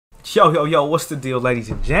Yo, what's the deal, ladies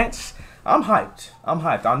and gents? I'm hyped.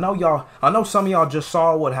 I know some of y'all just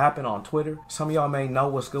saw what happened on Twitter. Some of y'all may know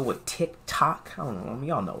what's good with TikTok. I don't know.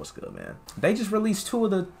 Y'all know what's good, man. They just released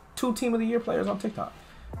two Team of the Year players on TikTok.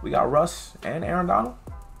 We got Russ and Aaron Donald.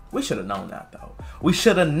 We should have known that, though. We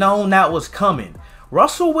should have known that was coming.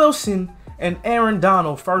 Russell Wilson and Aaron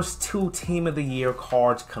Donald, first two Team of the Year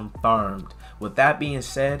cards confirmed. With that being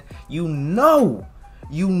said, you know,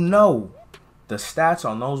 the stats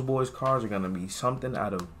on those boys' cards are going to be something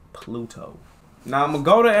out of Pluto. Now, I'm going to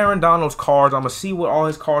go to Aaron Donald's cards. I'm going to see what all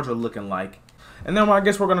his cards are looking like. And then I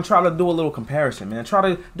guess we're going to try to do a little comparison, man.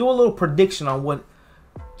 Try to do a little prediction on what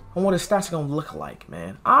his stats are going to look like,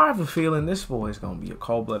 man. I have a feeling this boy is going to be a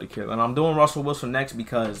cold-blooded killer. And I'm doing Russell Wilson next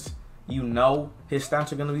because you know his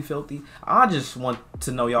stats are going to be filthy. I just want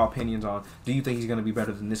to know y'all opinions on, do you think he's going to be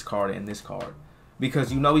better than this card and this card?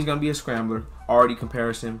 Because you know he's going to be a scrambler. Already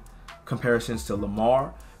comparisons to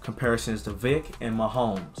Lamar, comparisons to Vic and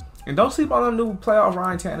Mahomes. And don't sleep on the new playoff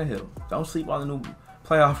Ryan Tannehill. Don't sleep on the new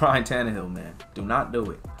playoff Ryan Tannehill, man. Do not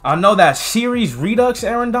do it. I know that series redux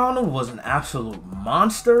Aaron Donald was an absolute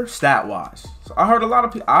monster stat-wise. So I heard a lot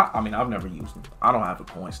of people. I mean, I've never used him. I don't have a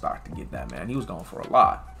coin stock to get that, man. He was going for a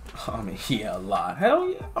lot. I mean, yeah, a lot. Hell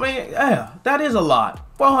yeah. I mean, yeah, that is a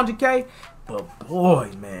lot. 400K. But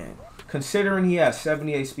boy, man. Considering he has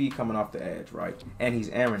 78 speed coming off the edge, right? And he's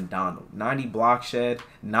Aaron Donald. 90 block shed,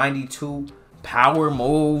 92 power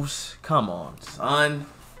moves. Come on, son.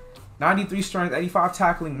 93 strength, 85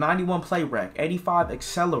 tackling, 91 play rec, 85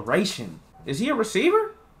 acceleration. Is he a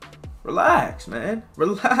receiver? Relax, man.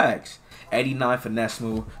 Relax. 89 finesse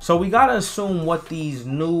move. So we got to assume what these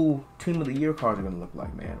new Team of the Year cards are going to look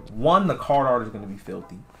like, man. One, the card art is going to be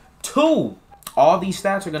filthy. Two, all these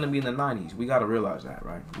stats are going to be in the 90s. We got to realize that,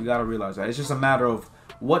 right? We got to realize that. It's just a matter of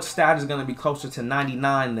what stat is going to be closer to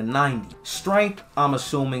 99 than 90. Strength, I'm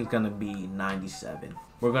assuming, is going to be 97.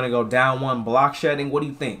 We're going to go down one. Block shedding, what do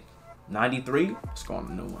you think? 93? Let's go on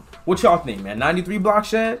a new one. What y'all think, man? 93 block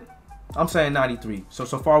shed? I'm saying 93. So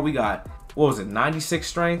far we got, what was it? 96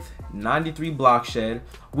 strength, 93 block shed.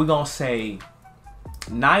 We're going to say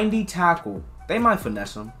 90 tackle. They might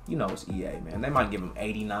finesse him. You know it's EA, man. They might give him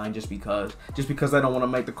 89 just because they don't want to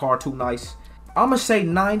make the card too nice. I'm going to say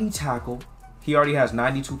 90 tackle. He already has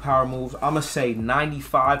 92 power moves. I'm going to say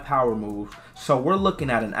 95 power moves. So we're looking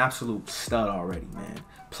at an absolute stud already, man.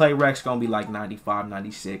 Play rec's going to be like 95,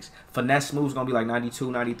 96. Finesse moves going to be like 92,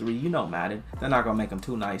 93. You know Madden. They're not going to make him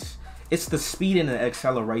too nice. It's the speed and the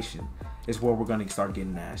acceleration is where we're going to start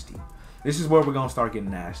getting nasty. This is where we're going to start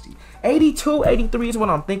getting nasty. 82, 83 is what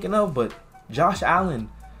I'm thinking of, but Josh Allen,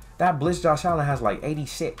 that blitz Josh Allen has like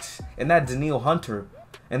 86. And that Danielle Hunter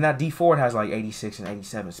and that D Ford has like 86 and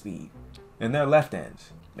 87 speed. And they're left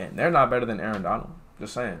ends. Man, they're not better than Aaron Donald.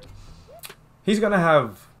 Just saying. He's going to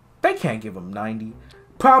have, they can't give him 90.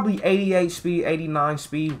 Probably 88 speed, 89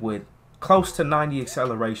 speed with close to 90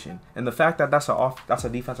 acceleration. And the fact that that's a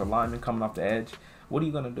defensive lineman coming off the edge, what are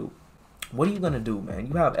you going to do? What are you going to do, man?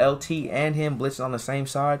 You have LT and him blitzing on the same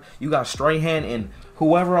side. You got Strahan and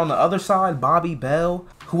whoever on the other side, Bobby Bell.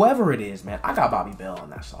 Whoever it is, man. I got Bobby Bell on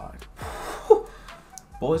that side.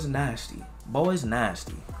 Boy's nasty. Boy's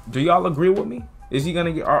nasty. Do y'all agree with me? Is he going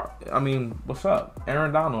to get, I mean, what's up?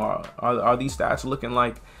 Aaron Donald, are these stats looking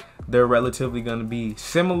like they're relatively going to be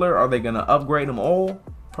similar? Are they going to upgrade them all?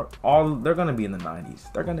 They're going to be in the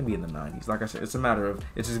 90s. They're going to be in the 90s. Like I said, it's a matter of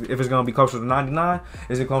if it's going to be closer to 99,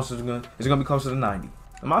 is it going to be closer to 90?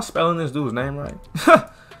 Am I spelling this dude's name right?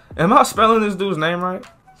 Am I spelling this dude's name right?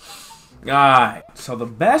 Alright, so the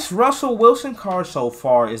best Russell Wilson card so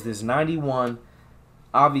far is this 91.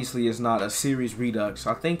 Obviously, it's not a series redux.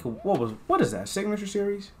 I think, what is that? Signature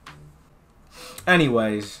series?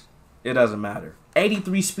 Anyways, it doesn't matter.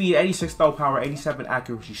 83 speed, 86 throw power, 87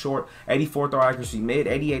 accuracy short, 84 throw accuracy mid,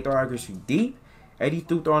 88 throw accuracy deep,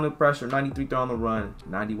 82 throw under pressure, 93 throw on the run,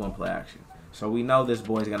 91 play action. So we know this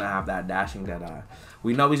boy's going to have that dashing dead eye.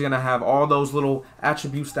 We know he's going to have all those little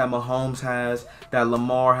attributes that Mahomes has, that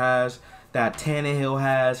Lamar has, that Tannehill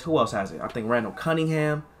has. Who else has it? I think Randall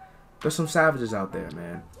Cunningham. There's some savages out there,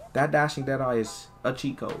 man. That dashing dead eye is a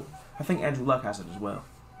cheat code. I think Andrew Luck has it as well.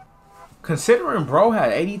 Considering bro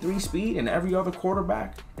had 83 speed and every other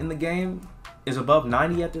quarterback in the game is above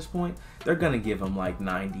 90 at this point, they're going to give him like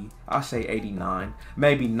 90. I'll say 89.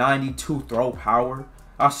 Maybe 92 throw power.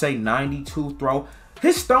 I'll say 92 throw.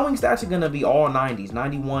 His throwing stats are going to be all 90s.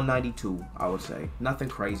 91, 92, I would say. Nothing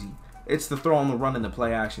crazy. It's the throw on the run and the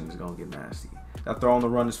play action is going to get nasty. That throw on the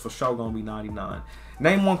run is for sure going to be 99.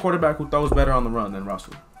 Name one quarterback who throws better on the run than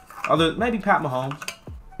Russell. Maybe Pat Mahomes.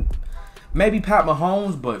 Maybe Pat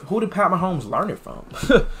Mahomes, but who did Pat Mahomes learn it from?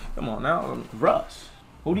 Come on now, Russ.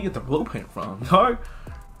 Who do you get the blueprint from, dog?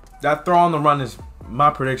 That throw on the run is,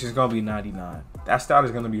 my prediction is going to be 99. That stat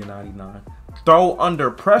is going to be a 99. Throw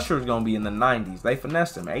under pressure is going to be in the 90s. They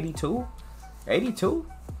finessed him. 82?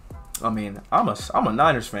 82? I mean, I'm a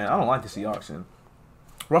Niners fan. I don't like the Seahawks. And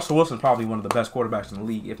Russell Wilson's probably one of the best quarterbacks in the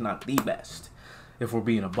league, if not the best, if we're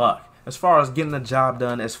being a buck. As far as getting the job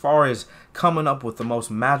done, as far as coming up with the most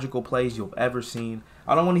magical plays you've ever seen,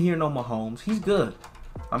 I don't want to hear no Mahomes. He's good.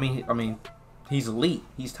 I mean, he's elite.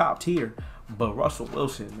 He's top tier. But Russell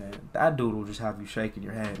Wilson, man, that dude will just have you shaking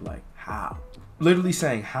your head like, how? Literally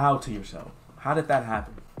saying how to yourself. How did that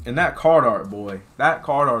happen? And that card art, boy, that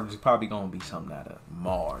card art is probably going to be something out of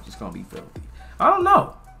Mars. It's going to be filthy. I don't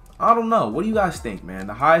know. What do you guys think, man?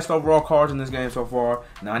 The highest overall cards in this game so far,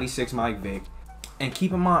 96 Mike Vick. And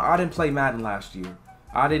keep in mind, I didn't play Madden last year.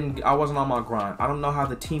 I wasn't on my grind. I don't know how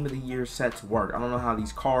the team of the year sets work. I don't know how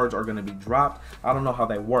these cards are going to be dropped. I don't know how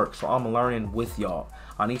they work. So I'm learning with y'all.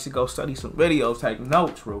 I need to go study some videos, take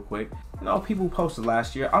notes real quick. You know, people posted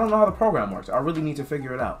last year. I don't know how the program works. I really need to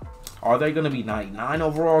figure it out. Are they going to be 99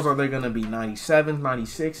 overalls? Are they going to be 97,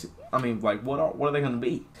 96? I mean, like, what are they going to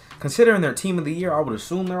be? Considering their team of the year, I would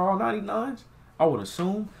assume they're all 99s. I would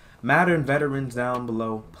assume. Madden veterans down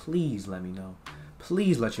below, please let me know.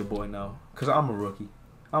 Please let your boy know, because I'm a rookie.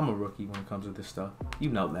 I'm a rookie when it comes to this stuff. You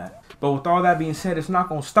know that. But with all that being said, it's not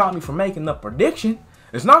going to stop me from making the prediction.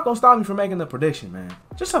 It's not going to stop me from making the prediction, man.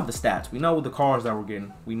 Just of the stats. We know the cars that we're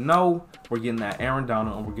getting. We know we're getting that Aaron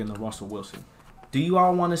Donald and we're getting the Russell Wilson. Do you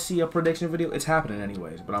all want to see a prediction video? It's happening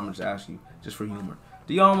anyways, but I'm going to just ask you, just for humor.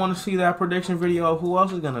 Do y'all want to see that prediction video of who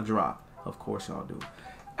else is going to drop? Of course y'all do.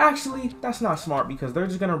 Actually, that's not smart because they're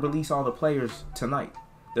just going to release all the players tonight.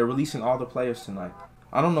 They're releasing all the players tonight.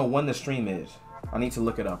 I don't know when the stream is. I need to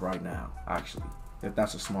look it up right now, actually, if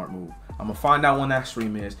that's a smart move. I'm going to find out when that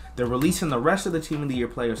stream is. They're releasing the rest of the Team of the Year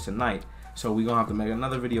players tonight, so we're going to have to make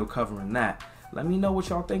another video covering that. Let me know what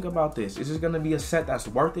y'all think about this. Is this going to be a set that's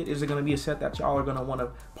worth it? Is it going to be a set that y'all are going to want to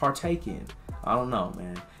partake in? I don't know,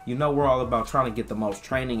 man. You know we're all about trying to get the most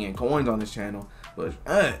training and coins on this channel, but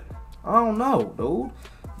I don't know, dude.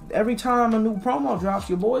 Every time a new promo drops,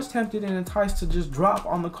 your boy's tempted and enticed to just drop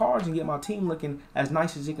on the cards and get my team looking as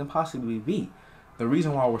nice as it can possibly be. The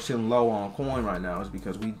reason why we're sitting low on coin right now is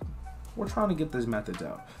because we're trying to get these methods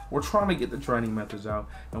out. We're trying to get the training methods out,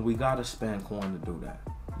 and we got to spend coin to do that.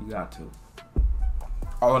 You got to.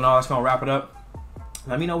 All in all, that's going to wrap it up.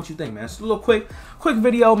 Let me know what you think, man. It's a little quick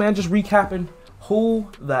video, man, just recapping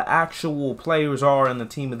who the actual players are in the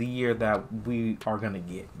Team of the Year that we are going to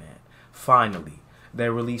get, man. Finally. They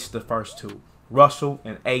released the first two, Russell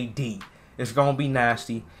and AD. It's going to be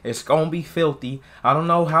nasty. It's going to be filthy. I don't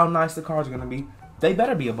know how nice the cards are going to be. They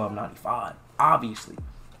better be above 95, obviously.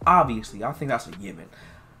 Obviously, I think that's a given.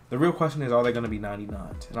 The real question is, are they going to be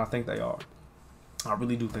 99s? And I think they are. I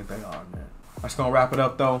really do think they are, man. That's going to wrap it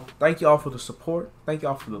up, though. Thank y'all for the support. Thank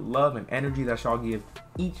y'all for the love and energy that y'all give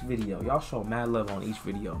each video. Y'all show mad love on each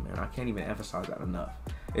video, man. I can't even emphasize that enough.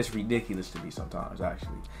 It's ridiculous to me sometimes,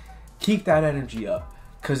 actually. Keep that energy up,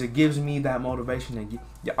 because it gives me that motivation. And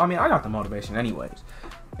I mean, I got the motivation anyways.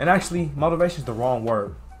 And actually, motivation is the wrong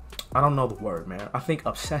word. I don't know the word, man. I think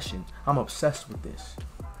obsession. I'm obsessed with this.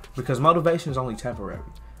 Because motivation is only temporary.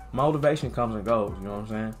 Motivation comes and goes, you know what I'm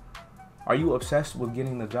saying? Are you obsessed with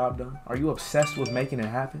getting the job done? Are you obsessed with making it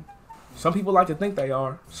happen? Some people like to think they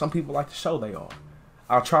are. Some people like to show they are.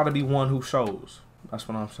 I'll try to be one who shows. That's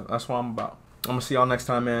what I'm about. I'm going to see y'all next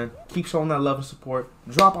time, man. Keep showing that love and support.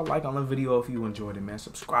 Drop a like on the video if you enjoyed it, man.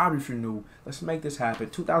 Subscribe if you're new. Let's make this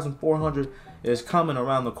happen. 2,400 is coming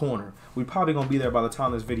around the corner. We're probably going to be there by the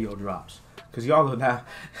time this video drops. Because y'all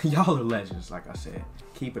are legends, like I said.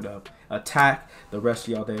 Keep it up. Attack the rest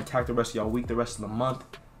of y'all day. Attack the rest of y'all week, the rest of the month.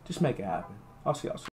 Just make it happen. I'll see y'all soon.